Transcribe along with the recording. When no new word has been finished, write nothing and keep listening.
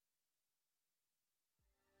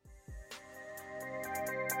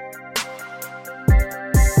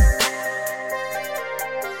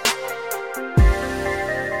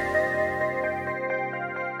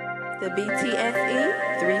The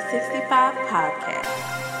BTSE 365 Podcast.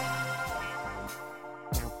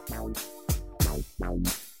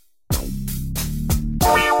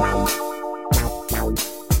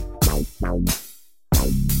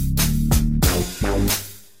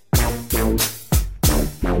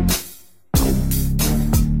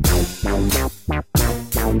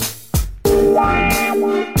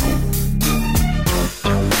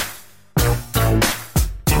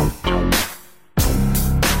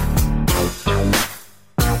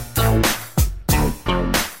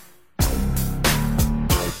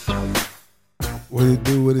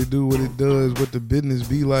 What it does, what the business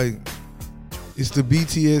be like. It's the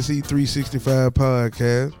BTSE 365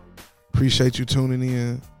 Podcast. Appreciate you tuning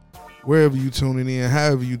in. Wherever you tuning in,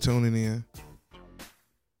 however you tuning in.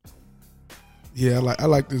 Yeah, I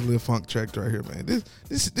like this little funk track right here, man.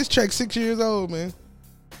 This track's 6 years old, man.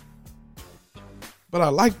 But I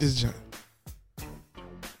like this jam.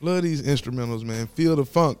 Love these instrumentals, man. Feel the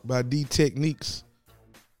Funk by D Techniques.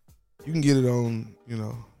 You can get it on,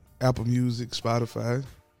 Apple Music, Spotify.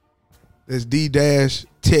 That's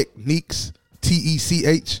D-Techniques,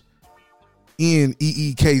 TECHNEEKZ.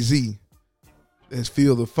 That's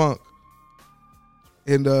Feel the Funk.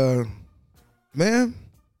 And, man,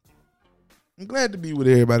 I'm glad to be with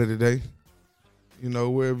everybody today.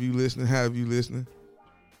 Wherever you listening, however you listening.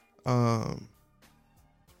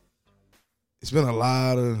 It's been a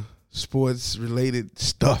lot of sports-related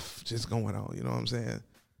stuff just going on, you know what I'm saying?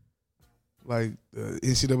 Like the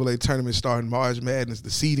NCAA tournament starting March Madness, the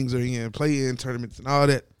seedings are in, play-in tournaments and all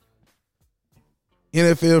that.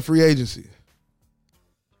 NFL free agency.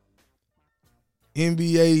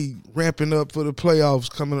 NBA ramping up for the playoffs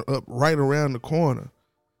coming up right around the corner.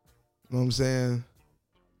 You know what I'm saying?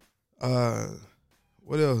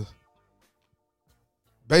 What else?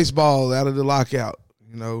 Baseball out of the lockout.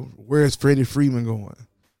 Where's Freddie Freeman going?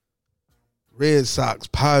 Red Sox,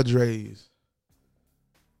 Padres.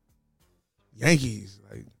 Yankees.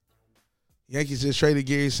 Yankees just traded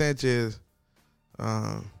Gary Sanchez. They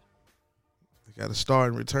got a star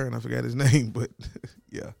in return. I forgot his name, but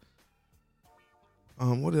yeah.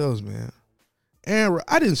 What else, man?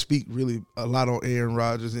 I didn't speak really a lot on Aaron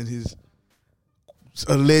Rodgers and his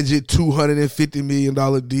alleged $250 million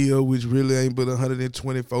deal, which really ain't but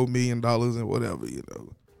 $124 million and whatever,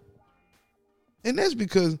 And that's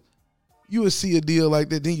because you would see a deal like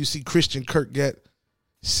that, then you see Christian Kirk got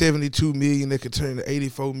 $72 million that could turn to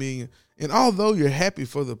 $84 million. And although you're happy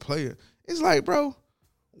for the player, it's like, bro,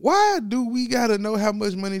 why do we gotta know how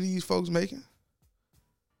much money these folks making?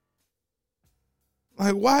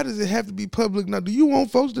 Like, why does it have to be public now? Do you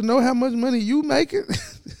want folks to know how much money you making?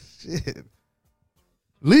 Shit.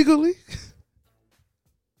 Legally?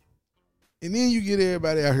 And then you get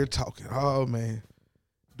everybody out here talking. Oh, man,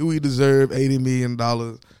 do we deserve $80 million? I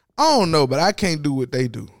don't know, but I can't do what they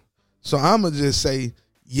do. So I'm going to just say,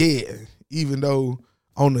 yeah, even though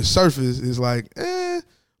on the surface it's like, but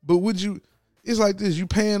it's like this, you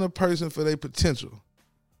paying a person for their potential.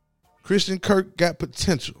 Christian Kirk got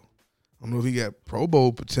potential. I don't know if he got Pro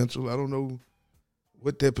Bowl potential. I don't know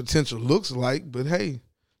what that potential looks like, but hey,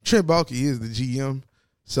 Trent Baalke is the GM.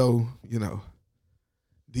 So,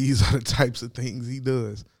 these are the types of things he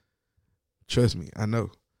does. Trust me, I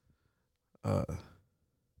know.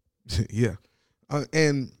 Yeah.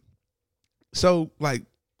 And so,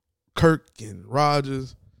 Kirk and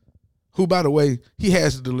Rodgers, who, by the way, he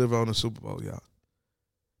has to deliver on the Super Bowl, y'all.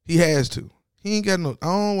 He has to. He ain't got no, I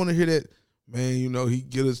don't want to hear that, man, he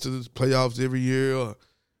get us to the playoffs every year, or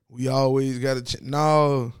we always got to,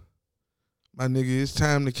 no, my nigga, it's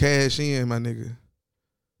time to cash in, my nigga.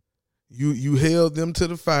 You held them to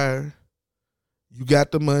the fire. You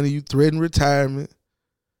got the money. You threatened retirement.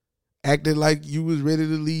 Acted like you was ready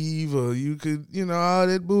to leave, or you could, all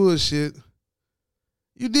that bullshit.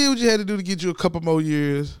 You did what you had to do to get you a couple more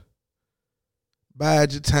years.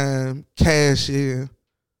 Bide your time. Cash in.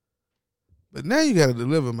 But now you got to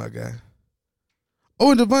deliver, my guy.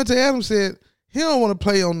 Oh, and Devontae Adams said he don't want to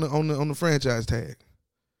play on the franchise tag,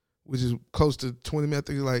 which is close to 20 million. I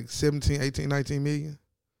think it's like 17, 18, 19 million.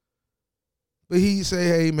 But he say,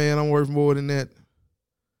 hey, man, I'm worth more than that.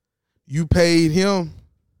 You paid him.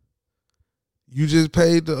 You just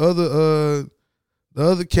paid the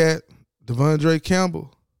other cat, Devondre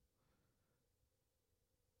Campbell.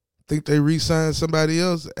 Think they re-signed somebody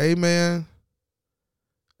else. Hey, man,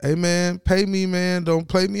 pay me, man. Don't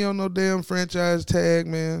play me on no damn franchise tag,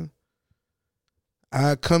 man.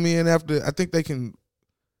 I come in after, I think they can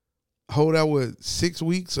hold out, 6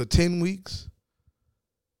 weeks or 10 weeks?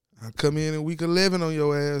 I come in week 11 on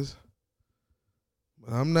your ass.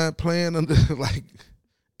 But I'm not playing under,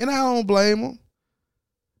 and I don't blame them.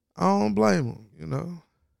 I don't blame him, you know.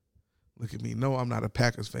 Look at me. No, I'm not a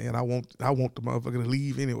Packers fan. I want the motherfucker to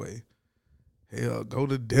leave anyway. Hell, go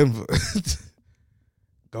to Denver.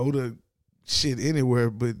 Go to shit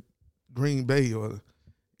anywhere but Green Bay or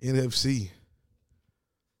NFC.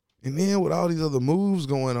 And then with all these other moves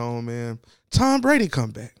going on, man, Tom Brady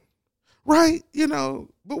come back. Right? You know,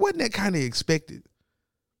 but wasn't that kind of expected?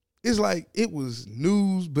 It's like it was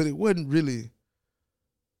news, but it wasn't really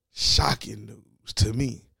shocking news to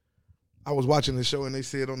me. I was watching the show and they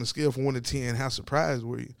said on the scale from 1 to 10, how surprised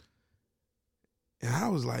were you? And I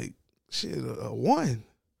was like, shit, a 1.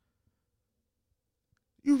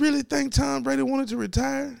 You really think Tom Brady wanted to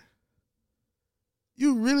retire?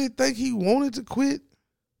 You really think he wanted to quit?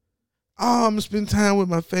 Oh, I'm going to spend time with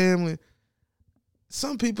my family.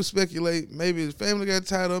 Some people speculate maybe his family got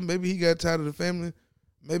tired of him. Maybe he got tired of the family.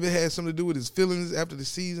 Maybe it had something to do with his feelings after the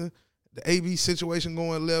season. The AB situation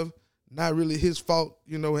going left, not really his fault.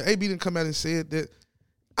 You know, and AB didn't come out and said that.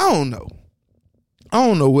 I don't know. I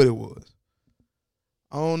don't know what it was.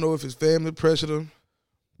 I don't know if his family pressured him,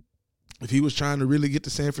 if he was trying to really get to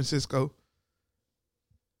San Francisco.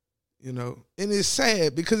 You know, and it's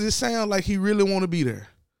sad because it sounds like he really want to be there.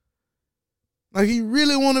 Like he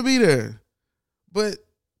really want to be there. But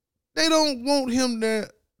they don't want him there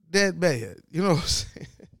that bad. You know what I'm saying?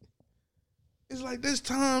 It's like, this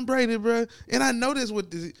Tom Brady, bro. And I know this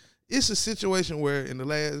with this. It's a situation where in the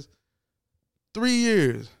last 3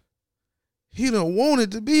 years, he done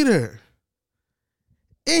wanted to be there.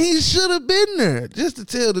 And he should have been there, just to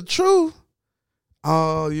tell the truth.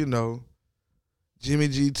 Oh, you know, Jimmy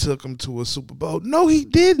G took him to a Super Bowl. No, he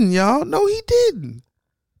didn't, y'all. No, he didn't.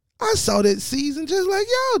 I saw that season just like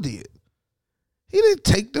y'all did. He didn't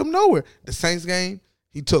take them nowhere. The Saints game,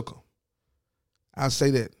 he took them. I'll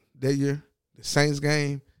say that year, the Saints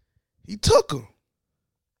game, he took them.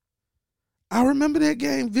 I remember that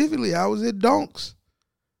game vividly. I was at Donks.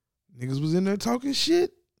 Niggas was in there talking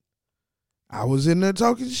shit. I was in there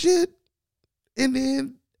talking shit. And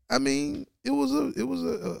then, I mean, it was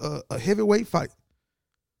a heavyweight fight.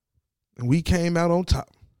 And we came out on top.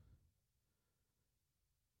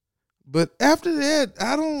 But after that,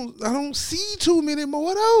 I don't see too many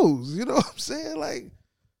more of those. You know what I'm saying? Like,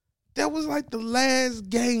 that was like the last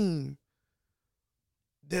game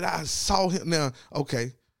that I saw him. Now,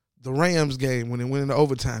 okay, the Rams game when it went into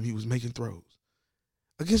overtime, he was making throws.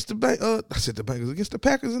 Against the Bengals, against the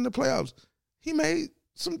Packers in the playoffs, he made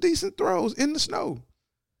some decent throws in the snow.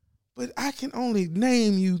 But I can only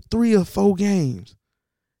name you 3 or 4 games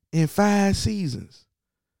in 5 seasons.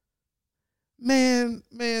 Man,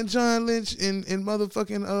 John Lynch and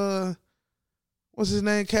motherfucking what's his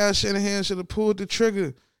name? Kyle Shanahan should have pulled the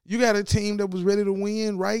trigger. You got a team that was ready to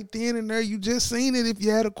win right then and there. You just seen it. If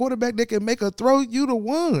you had a quarterback that could make a throw, you'd have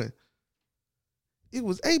won. It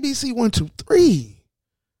was ABC 1, 2, 3.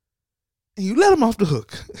 And you let him off the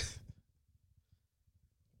hook.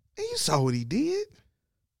 And you saw what he did.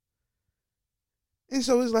 And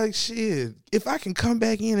so it's like, shit, if I can come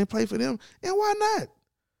back in and play for them, and why not?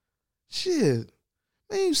 Shit.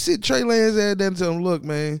 Man, you sit Trey Lance ass down and tell him, look,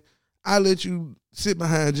 man, I let you sit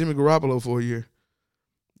behind Jimmy Garoppolo for a year.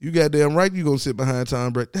 You goddamn right you going to sit behind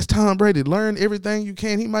Tom Brady. That's Tom Brady. Learn everything you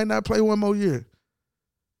can. He might not play one more year.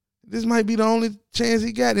 This might be the only chance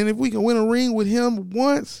he got. And if we can win a ring with him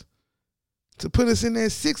once to put us in that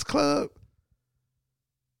 6 club,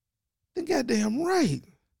 then goddamn right.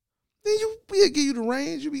 Then we'll give you the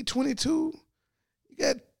range. You be 22. You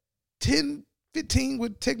got 10, 15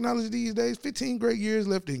 with technology these days, 15 great years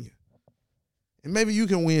left in you. And maybe you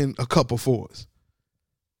can win a couple for us.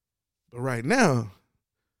 But right now,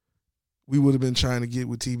 we would have been trying to get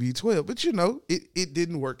with TB12. But, you know, it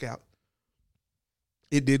didn't work out.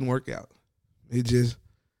 It didn't work out. It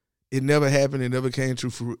never happened. It never came to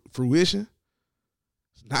fruition.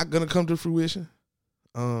 It's not going to come to fruition.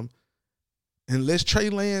 Unless Trey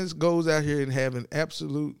Lance goes out here and have an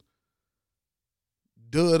absolute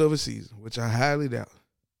dud of a season, which I highly doubt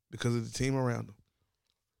because of the team around him.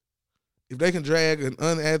 If they can drag an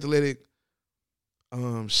unathletic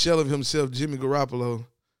shell of himself, Jimmy Garoppolo,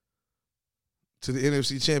 to the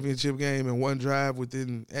NFC Championship game in one drive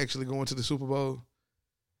within actually going to the Super Bowl,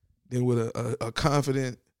 then with a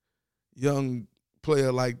confident young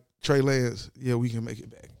player like Trey Lance, yeah, we can make it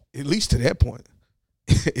back. At least to that point.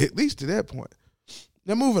 At least to that point.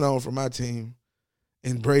 Now, moving on from my team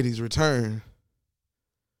and Brady's return,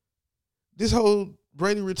 this whole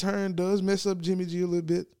Brady return does mess up Jimmy G a little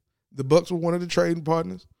bit. The Bucs were one of the trading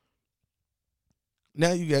partners.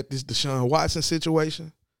 Now you got this Deshaun Watson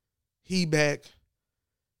situation. He back.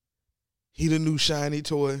 He the new shiny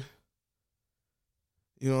toy.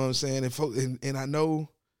 You know what I'm saying? And I know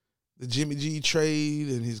the Jimmy G trade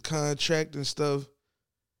and his contract and stuff,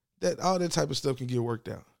 that all that type of stuff can get worked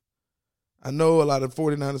out. I know a lot of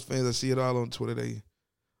 49ers fans, I see it all on Twitter, they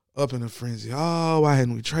up in a frenzy. Oh, why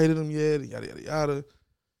hadn't we traded him yet? Yada, yada, yada.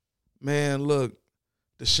 Man, look,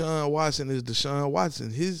 Deshaun Watson is Deshaun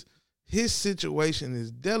Watson. His situation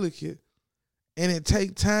is delicate, and it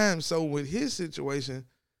takes time. So when his situation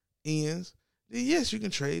ends, then yes, you can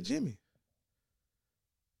trade Jimmy.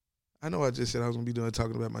 I know I just said I was going to be done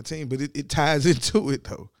talking about my team, but it ties into it,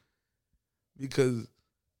 though. Because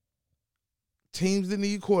teams that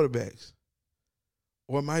need quarterbacks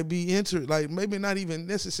or might be entered, like maybe not even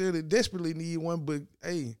necessarily desperately need one, but,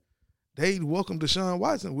 hey, they welcome Deshaun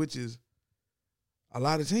Watson, which is a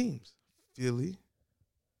lot of teams. Philly,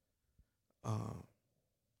 the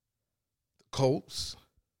Colts,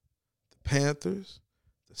 the Panthers,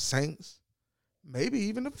 the Saints, maybe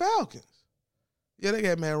even the Falcons. Yeah, they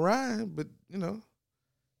got Matt Ryan, but,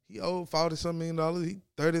 he owed $40-something million. He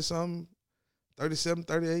 30-something, 37,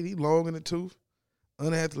 38. He long in the tooth,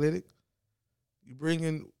 unathletic. You bring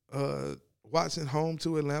in Watson home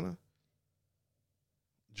to Atlanta,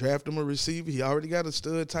 draft him a receiver. He already got a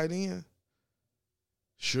stud tight end.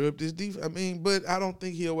 Sure up this defense. But I don't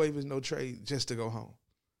think he'll waive his no trade just to go home.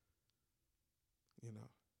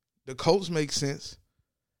 The Colts make sense.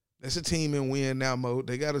 That's a team in win now mode.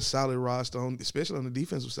 They got a solid roster especially on the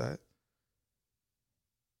defensive side.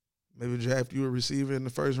 Maybe draft you a receiver in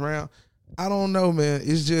the first round. I don't know, man.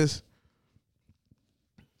 It's just,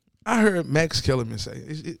 I heard Max Kellerman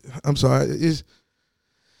say, I'm sorry,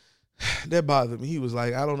 that bothered me. He was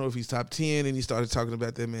like, I don't know if he's top 10, and he started talking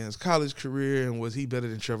about that man's college career and was he better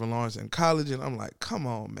than Trevor Lawrence in college? And I'm like, come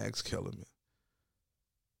on, Max Kellerman.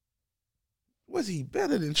 Was he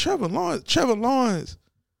better than Trevor Lawrence? Trevor Lawrence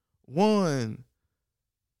won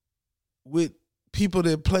with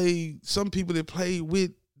some people that played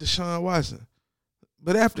with Deshaun Watson.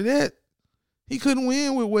 But after that, he couldn't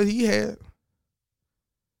win with what he had.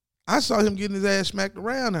 I saw him getting his ass smacked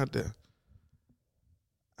around out there.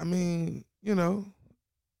 He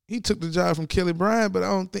took the job from Kelly Bryant, but I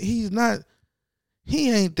don't think he ain't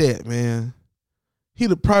that, man. He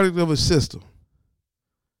the product of a system.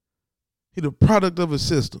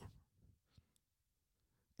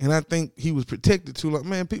 And I think he was protected too long.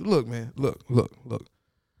 Man, people, look.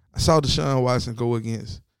 I saw Deshaun Watson go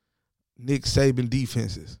against Nick Saban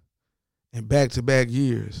defenses in back-to-back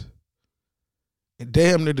years. And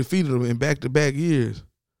damn near defeated him in back-to-back years.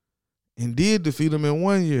 And did defeat him in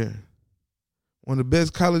 1 year. One of the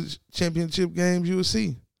best college championship games you will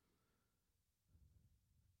see.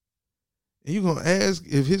 And you're going to ask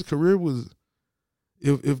if his career was,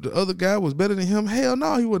 if the other guy was better than him? Hell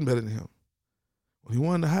no, he wasn't better than him. Well, he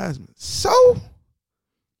won the Heisman. So,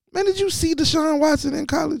 man, did you see Deshaun Watson in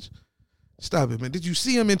college? Stop it, man. Did you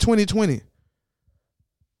see him in 2020?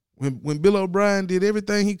 When Bill O'Brien did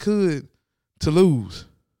everything he could to lose.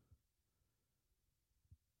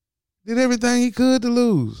 Did everything he could to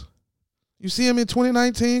lose. You see him in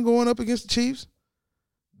 2019 going up against the Chiefs?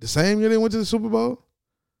 The same year they went to the Super Bowl?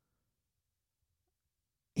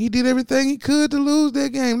 He did everything he could to lose that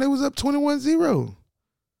game. They was up 21-0.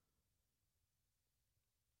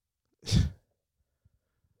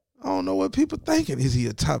 I don't know what people thinking. Is he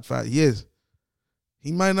a top 5? Yes.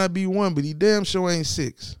 He might not be 1, but he damn sure ain't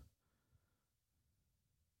 6.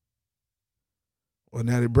 Well,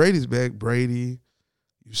 now that Brady's back, Brady,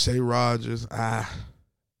 you say Rodgers,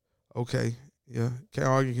 okay. Yeah, can't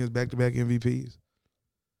argue against back-to-back MVPs.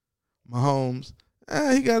 Mahomes,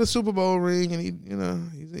 he got a Super Bowl ring, and he's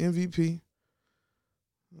an MVP.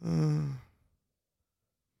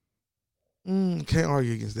 Can't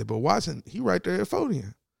argue against that. But Watson, he right there at 40.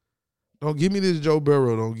 Don't give me this Joe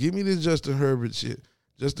Burrow. Don't give me this Justin Herbert shit.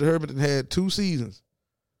 Justin Herbert had 2 seasons.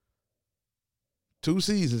 2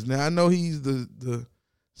 seasons. Now, I know he's the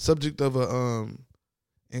subject of a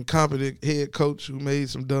incompetent head coach who made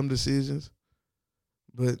some dumb decisions.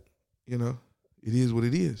 But, it is what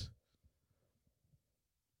it is.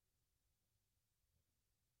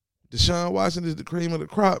 Deshaun Watson is the cream of the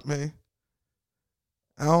crop, man.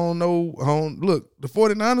 I don't know. Look, the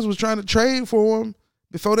 49ers was trying to trade for him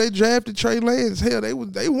before they drafted Trey Lance. Hell, they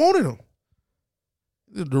wanted him.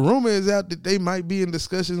 The rumor is out that they might be in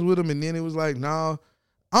discussions with him, and then it was like, nah,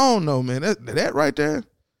 I don't know, man. That right there,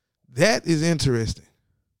 that is interesting.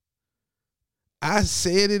 I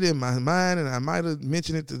said it in my mind, and I might have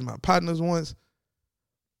mentioned it to my partners once,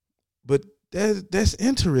 but that's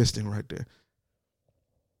interesting right there.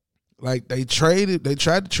 Like, they tried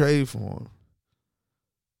to trade for him.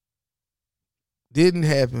 Didn't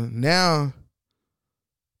happen. Now,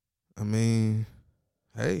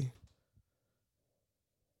 hey,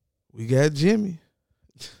 We got Jimmy.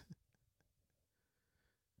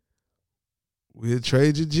 We'll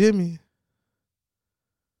trade you Jimmy.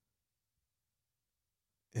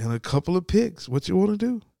 And a couple of picks. What you want to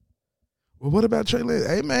do? Well, what about Trey Lance?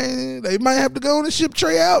 Hey, man, they might have to go on and ship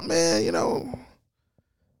Trey out, man, you know.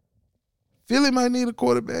 Philly might need a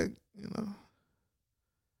quarterback, you know.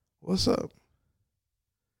 What's up?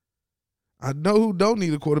 I know who don't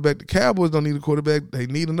need a quarterback. The Cowboys don't need a quarterback. They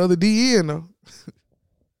need another DN, though.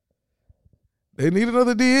 They need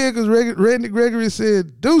another DN because Randy Gregory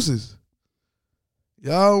said, deuces.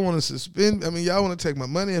 Y'all want to suspend. I mean, y'all want to take my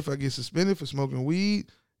money if I get suspended for smoking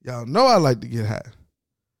weed. Y'all know I like to get high.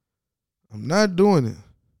 I'm not doing it.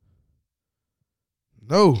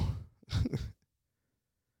 No.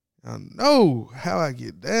 I know how I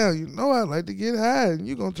get down. You know I like to get high, and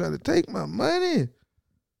you're going to try to take my money.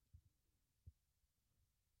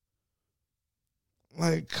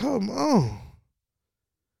 Like, come on.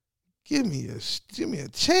 Give me a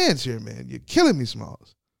chance here, man. You're killing me,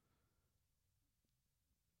 Smalls.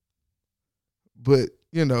 But,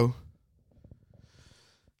 you know,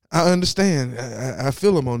 I understand. I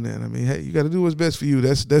feel him on that. I mean, hey, you got to do what's best for you.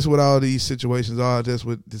 That's what all these situations are. That's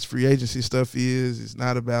what this free agency stuff is. It's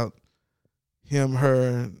not about him,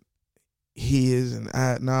 her, his, and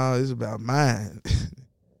I. No, it's about mine.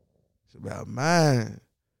 It's about mine.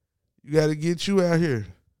 You got to get you out here.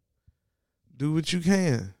 Do what you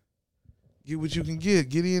can. Get what you can get.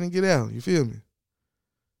 Get in and get out. You feel me?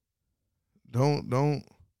 Don't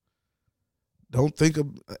think of,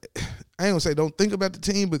 I ain't gonna say don't think about the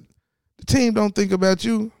team, but the team don't think about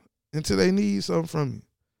you until they need something from you.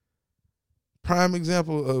 Prime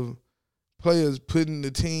example of players putting the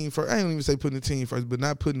team first. I ain't even say putting the team first, but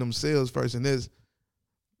not putting themselves first, and that's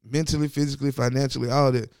mentally, physically, financially,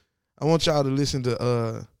 all that. I want y'all to listen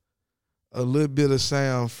to a little bit of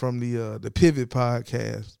sound from the Pivot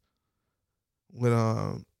podcast with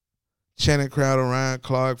Channing Crowder, Ryan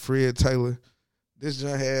Clark, Fred Taylor. This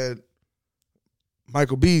just had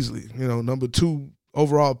Michael Beasley, you know, number 2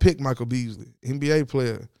 overall pick Michael Beasley, NBA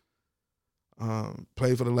player.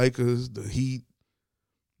 Played for the Lakers, the Heat,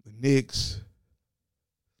 the Knicks.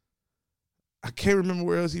 I can't remember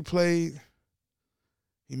where else he played.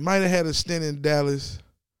 He might have had a stint in Dallas.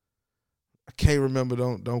 I can't remember.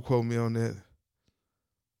 Don't quote me on that.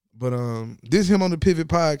 But this is him on the Pivot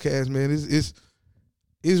podcast, man.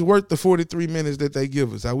 It's worth the 43 minutes that they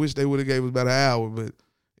give us. I wish they would have gave us about an hour, but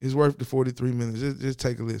it's worth the 43 minutes. Just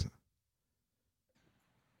take a listen.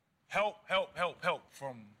 Help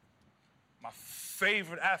from my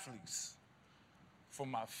favorite athletes, from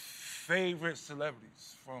my favorite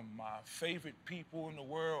celebrities, from my favorite people in the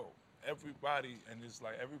world. Everybody, and it's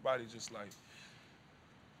like everybody just like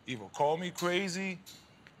either call me crazy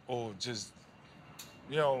or just,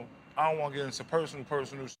 you know, I don't want to get into personal,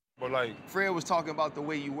 but like. Fred was talking about the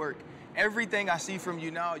way you work. Everything I see from you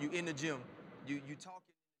now, you in the gym. You talk.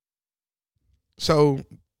 So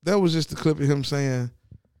that was just a clip of him saying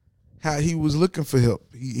how he was looking for help.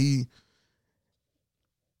 He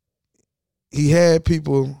had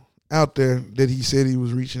people out there that he said he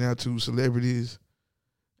was reaching out to, celebrities,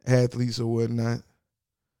 athletes or whatnot,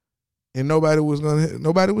 and nobody was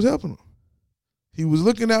helping him. He was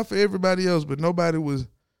looking out for everybody else, but nobody was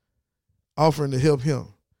offering to help him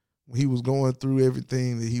when he was going through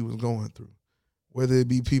everything that he was going through, whether it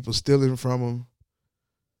be people stealing from him,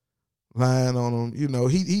 lying on him. You know,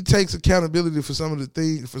 he takes accountability for some of the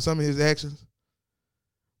things, for some of his actions,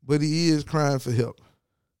 but he is crying for help,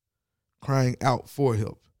 crying out for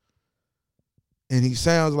help. And he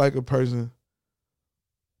sounds like a person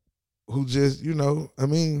who just, you know, I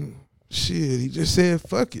mean, shit, he just said,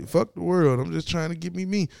 fuck it, fuck the world. I'm just trying to get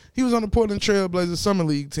me. He was on the Portland Trail Blazers Summer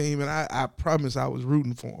League team, and I promise I was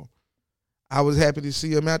rooting for him. I was happy to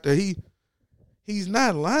see him out there. He's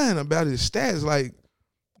not lying about his stats. Like,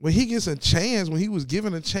 when he gets a chance, when he was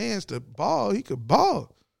given a chance to ball, he could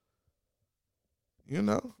ball. You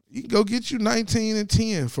know, he can go get you 19 and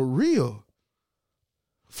 10 for real.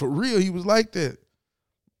 For real, he was like that.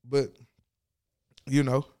 But, you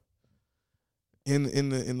know, in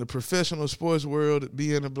the professional sports world,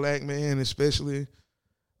 being a black man, especially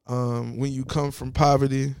when you come from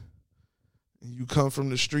poverty and you come from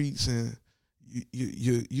the streets, and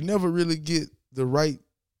you never really get the right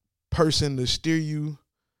person to steer you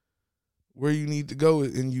where you need to go,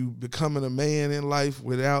 and you becoming a man in life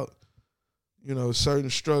without, you know, certain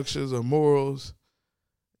structures or morals,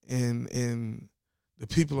 and the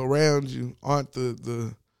people around you aren't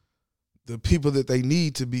the people that they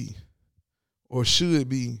need to be or should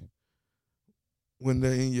be when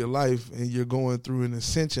they're in your life and you're going through an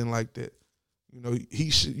ascension like that. You know,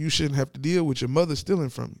 you shouldn't have to deal with your mother stealing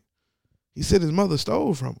from you. He said his mother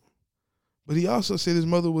stole from him. But he also said his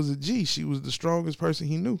mother was a G. She was the strongest person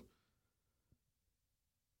he knew.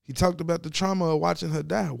 He talked about the trauma of watching her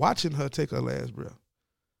die, watching her take her last breath.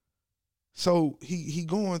 So he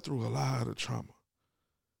going through a lot of trauma.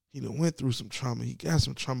 He done went through some trauma. He got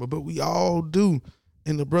some trauma, but we all do.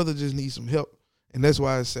 And the brother just needs some help. And that's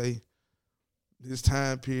why I say this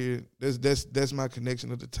time period, that's my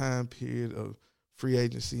connection of the time period of free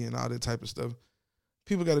agency and all that type of stuff.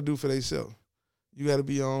 People got to do for themselves. You got to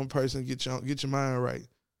be your own person, get your mind right.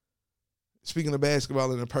 Speaking of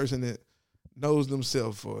basketball, and a person that knows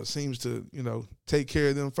themselves or seems to, take care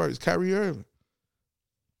of them first. Kyrie Irving.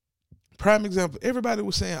 Prime example. Everybody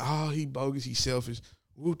was saying, oh, he bogus, he selfish,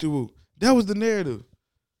 whoop-de-whoop. That was the narrative.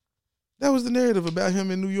 That was the narrative about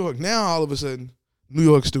him in New York. Now, all of a sudden, New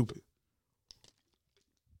York's stupid.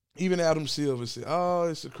 Even Adam Silver said, oh,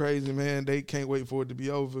 it's a crazy, man. They can't wait for it to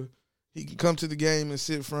be over. He can come to the game and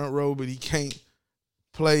sit front row, but he can't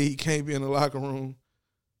play. He can't be in the locker room.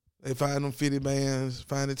 They find him 50 bands,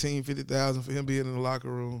 find the team 50,000 for him being in the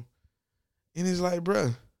locker room. And it's like,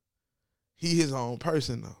 bruh, he his own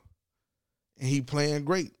person, though. And he playing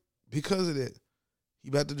great because of that. He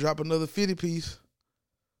about to drop another 50 piece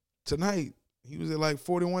tonight. He was at like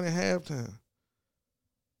 41 at halftime.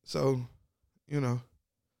 So, And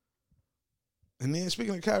then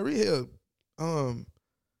speaking of Kyrie Hill,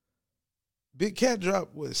 Big Cat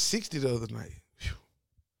dropped, 60 the other night. Whew.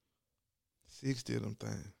 60 of them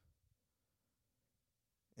things.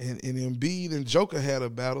 And Embiid and Joker had a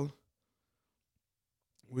battle,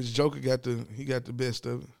 which Joker got the best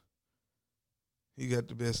of it. He got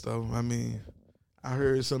the best of him. I mean, I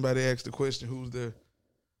heard somebody ask the question, who's the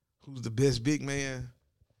best big man?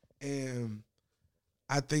 And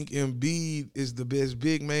I think Embiid is the best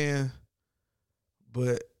big man,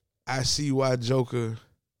 but I see why Joker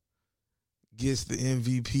gets the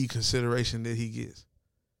MVP consideration that he gets.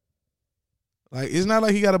 Like, it's not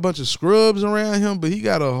like he got a bunch of scrubs around him, but he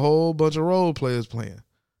got a whole bunch of role players playing.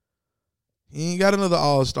 He ain't got another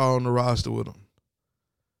all-star on the roster with him.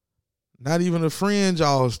 Not even a fringe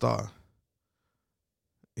all-star.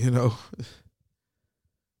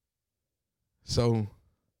 So,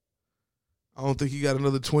 I don't think he got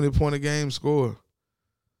another 20-point-a-game score.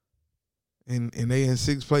 And they in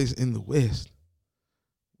sixth place in the West,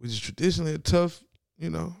 which is traditionally a tough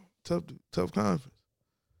conference.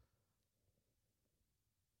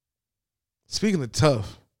 Speaking of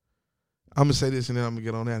tough, I'm going to say this and then I'm going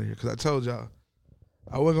to get on out of here because I told y'all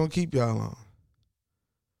I wasn't going to keep y'all on.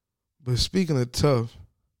 But speaking of tough,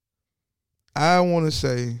 I want to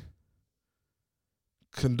say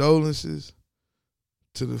condolences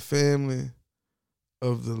to the family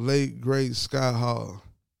of the late, great Scott Hall.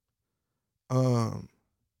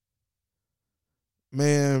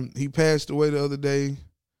 Man, he passed away the other day.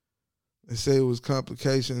 They say it was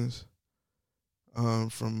complications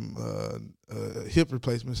from hip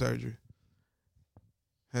replacement surgery.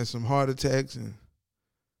 Had some heart attacks and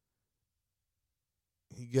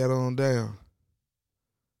he got on down.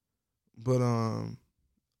 But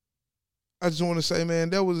I just want to say,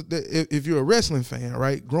 man, if you're a wrestling fan,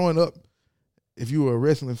 right? Growing up, if you were a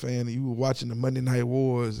wrestling fan and you were watching the Monday Night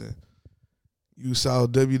Wars and you saw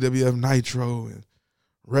WWF Nitro and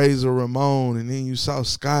Razor Ramon, and then you saw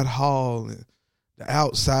Scott Hall and the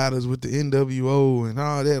Outsiders with the NWO and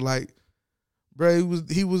all that. Like, bro,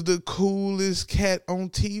 he was the coolest cat on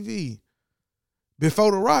TV.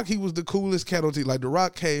 Before The Rock, he was the coolest cat on TV. Like, The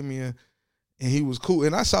Rock came in and he was cool.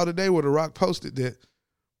 And I saw today where The Rock posted that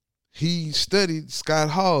he studied Scott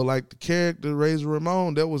Hall, like the character Razor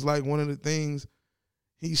Ramon. That was like one of the things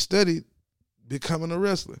he studied becoming a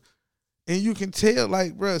wrestler. And you can tell,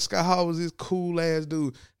 like, bro, Scott Hall was this cool-ass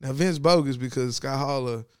dude. Now, Vince bogus because Scott Hall,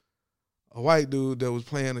 a white dude that was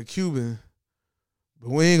playing a Cuban,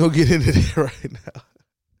 but we ain't going to get into that right now.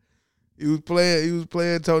 He was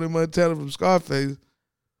playing Tony Montana from Scarface.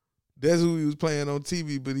 That's who he was playing on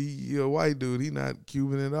TV, but he a white dude. He not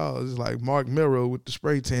Cuban at all. It's like Mark Merrow with the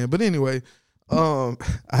spray tan. But anyway, I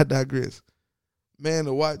digress. Man,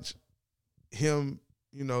 to watch him,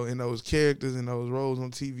 in those characters and those roles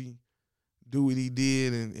on TV, do what he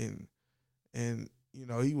did, and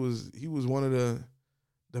he was one of the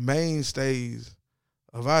mainstays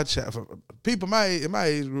of our chat. For people in my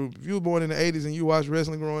age group, if you were born in the 80s and you watched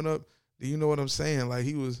wrestling growing up, then you know what I'm saying. Like,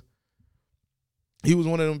 he was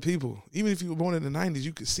one of them people. Even if you were born in the 90s,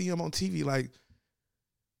 you could see him on TV, like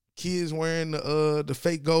kids wearing the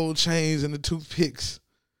fake gold chains and the toothpicks.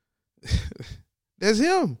 That's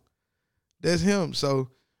him. That's him. So,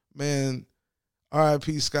 man,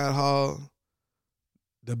 R.I.P. Scott Hall,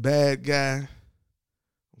 the bad guy.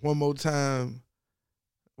 One more time.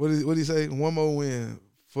 what do you say? One more win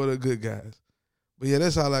for the good guys. But yeah,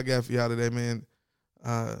 that's all I got for y'all today, man.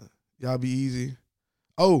 Y'all be easy.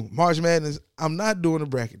 Oh, March Madness. I'm not doing a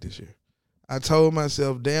bracket this year. I told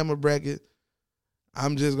myself, damn a bracket.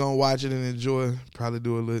 I'm just gonna watch it and enjoy. Probably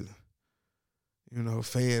do a little,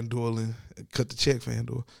 fan dueling. Cut the check, fan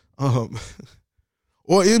duel.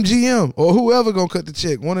 Or MGM or whoever gonna cut the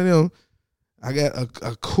check. One of them. I got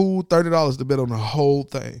a cool $30 to bet on the whole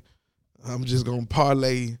thing. I'm just gonna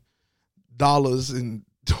parlay dollars and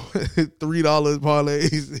 $3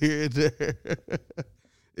 parlays here and there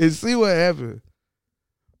and see what happens.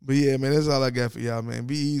 But yeah, man, that's all I got for y'all, man.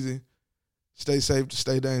 Be easy, stay safe,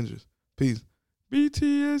 stay dangerous. Peace.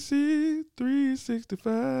 BTSC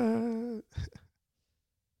 365.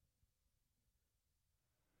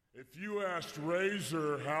 If you asked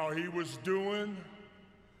Razor how he was doing,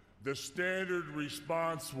 the standard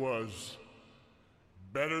response was,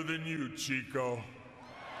 better than you, Chico.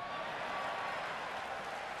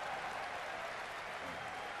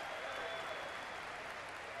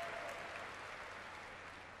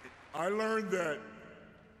 I learned that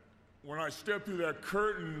when I stepped through that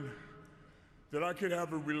curtain, that I could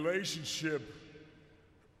have a relationship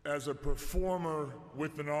as a performer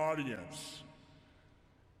with an audience.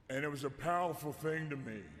 And it was a powerful thing to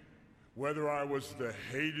me, whether I was the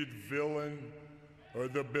hated villain or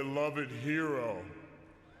the beloved hero.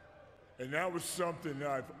 And that was something that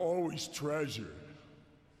I've always treasured.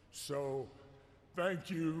 So thank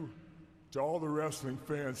you to all the wrestling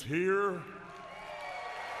fans here.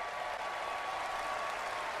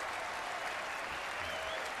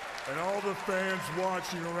 And all the fans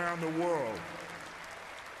watching around the world.